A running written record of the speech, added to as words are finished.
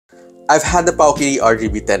I've had the PowKiddy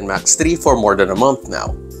RGB10MAX3 for more than a month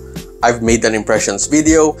now. I've made an impressions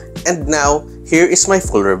video, and now, here is my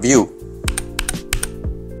full review.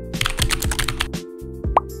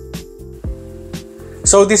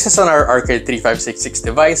 So this is on our RK3566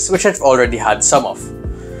 device, which I've already had some of.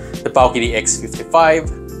 The PowKiddy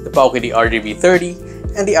X55, the PowKiddy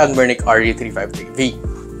RGB30, and the Anbernic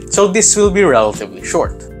RG353V. So this will be relatively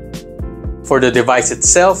short. For the device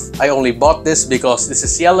itself, I only bought this because this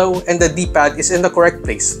is yellow and the D-pad is in the correct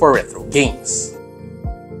place for retro games.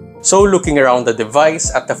 So looking around the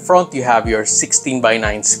device, at the front you have your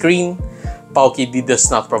 16:9 screen. PowKiddy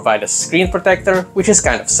does not provide a screen protector, which is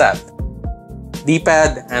kind of sad.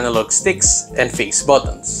 D-pad, analog sticks, and face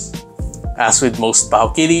buttons. As with most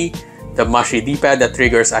PowKiddy, the mushy D-pad that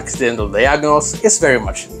triggers accidental diagonals is very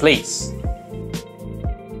much in place.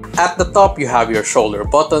 At the top, you have your shoulder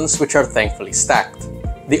buttons, which are thankfully stacked.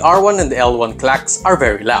 The R1 and the L1 clacks are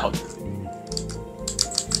very loud.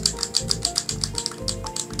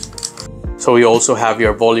 So you also have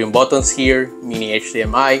your volume buttons here, mini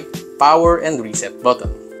HDMI, power, and reset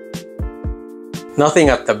button.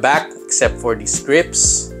 Nothing at the back except for these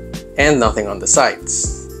grips, and nothing on the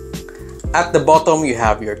sides. At the bottom, you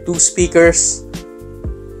have your 2 speakers,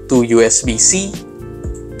 2 USB-C,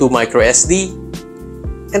 2 microSD,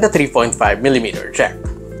 and a 3.5mm jack.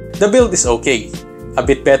 The build is okay, a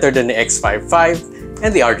bit better than the X55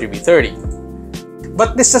 and the RGB30.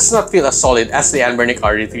 But this does not feel as solid as the Anbernic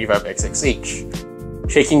RG3566H.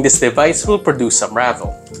 Shaking this device will produce some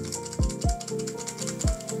rattle.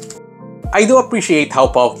 I do appreciate how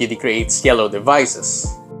PowKiddy creates yellow devices.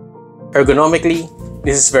 Ergonomically,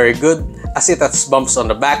 this is very good as it has bumps on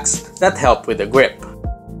the backs that help with the grip.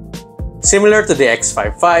 Similar to the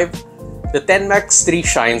X55, the 10MAX3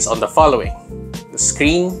 shines on the following: the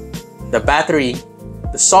screen, the battery,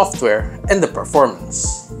 the software, and the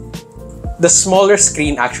performance. The smaller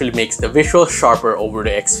screen actually makes the visual sharper over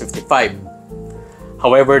the X55.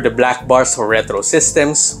 However, the black bars for retro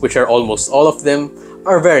systems, which are almost all of them,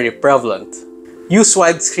 are very prevalent. Use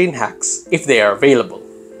widescreen hacks if they are available.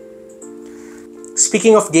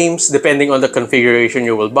 Speaking of games, depending on the configuration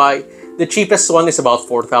you will buy, the cheapest one is about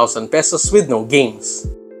 4,000 pesos with no games.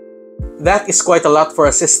 That is quite a lot for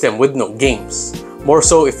a system with no games. More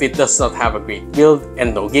so if it does not have a great build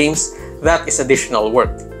and no games, that is additional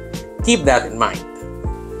work. Keep that in mind.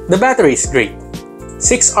 The battery is great.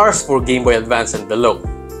 6 hours for Game Boy Advance and below.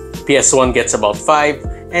 PS1 gets about 5,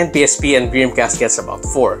 and PSP and Dreamcast gets about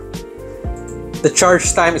 4. The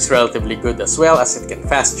charge time is relatively good as well, as it can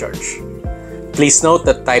fast charge. Please note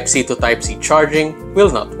that Type-C to Type-C charging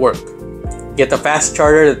will not work. Get a fast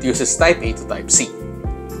charger that uses Type-A to Type-C.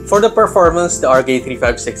 For the performance, the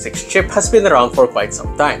RK3566 chip has been around for quite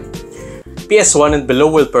some time. PS1 and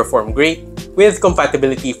below will perform great, with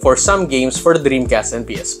compatibility for some games for the Dreamcast and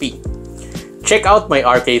PSP. Check out my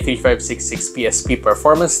RK3566 PSP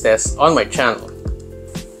performance test on my channel.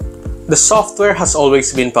 The software has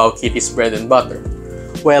always been PowKiddy's bread and butter.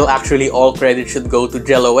 Well, actually all credit should go to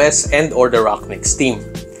GelOS and or the Rocknix team.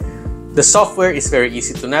 The software is very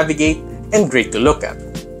easy to navigate and great to look at.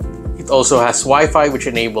 It also has Wi-Fi, which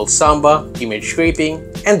enables Samba, image scraping,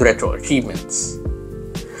 and retro achievements.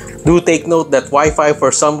 Do take note that Wi-Fi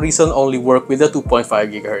for some reason only works with the 2.5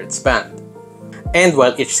 GHz band. And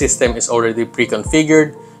while each system is already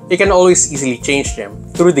pre-configured, you can always easily change them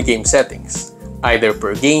through the game settings, either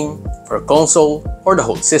per game, per console, or the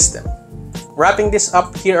whole system. Wrapping this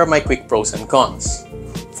up, here are my quick pros and cons.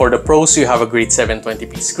 For the pros, you have a great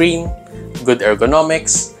 720p screen, good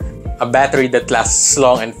ergonomics, a battery that lasts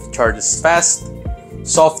long and charges fast,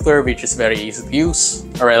 software which is very easy to use,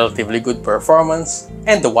 a relatively good performance,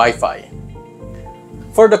 and the Wi-Fi.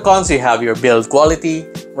 For the cons, you have your build quality,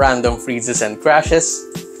 random freezes and crashes,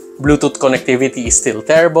 Bluetooth connectivity is still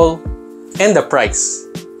terrible, and the price.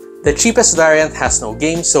 The cheapest variant has no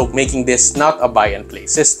games, so making this not a buy and play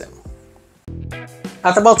system.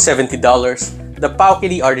 At about $70, the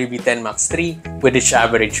PowKiddy RGB10MAX3, with its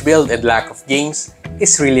average build and lack of games,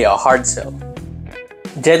 is really a hard sell.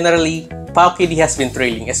 Generally, PowKiddy has been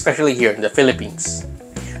trailing, especially here in the Philippines.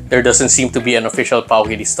 There doesn't seem to be an official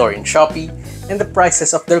PowKiddy store in Shopee, and the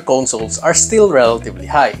prices of their consoles are still relatively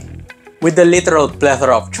high. With the literal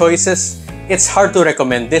plethora of choices, it's hard to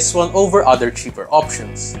recommend this one over other cheaper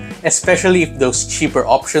options, especially if those cheaper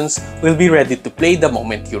options will be ready to play the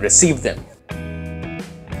moment you receive them.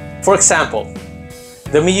 For example,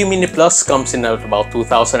 the Miyoo Mini Plus comes in at about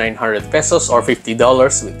 2,900 pesos or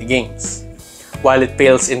 $50 with the games. While it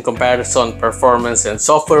pales in comparison performance and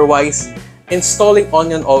software-wise, installing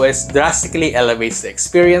Onion OS drastically elevates the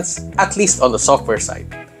experience, at least on the software side.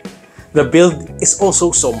 The build is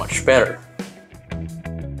also so much better.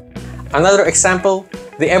 Another example,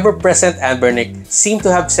 the ever-present Anbernic seem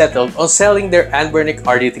to have settled on selling their Anbernic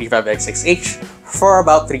RK3566 for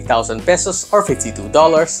about 3,000 pesos or $52,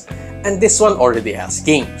 and this one already has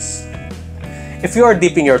games. If you are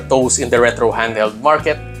dipping your toes in the retro handheld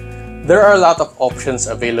market, there are a lot of options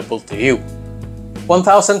available to you.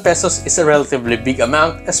 1,000 pesos is a relatively big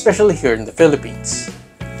amount, especially here in the Philippines.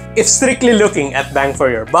 If strictly looking at bang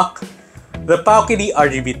for your buck, the PowKiddy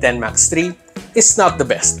RGB10MAX3 is not the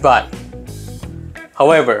best buy.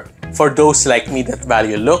 However, for those like me that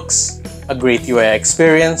value looks, a great UI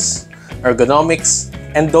experience, ergonomics,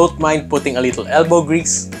 and don't mind putting a little elbow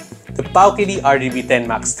grease, the PowKiddy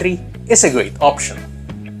RGB10MAX3 is a great option.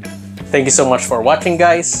 Thank you so much for watching,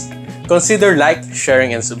 guys. Consider like,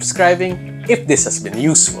 sharing, and subscribing if this has been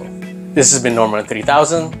useful. This has been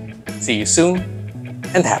Norman3000. See you soon,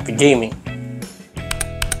 and happy gaming!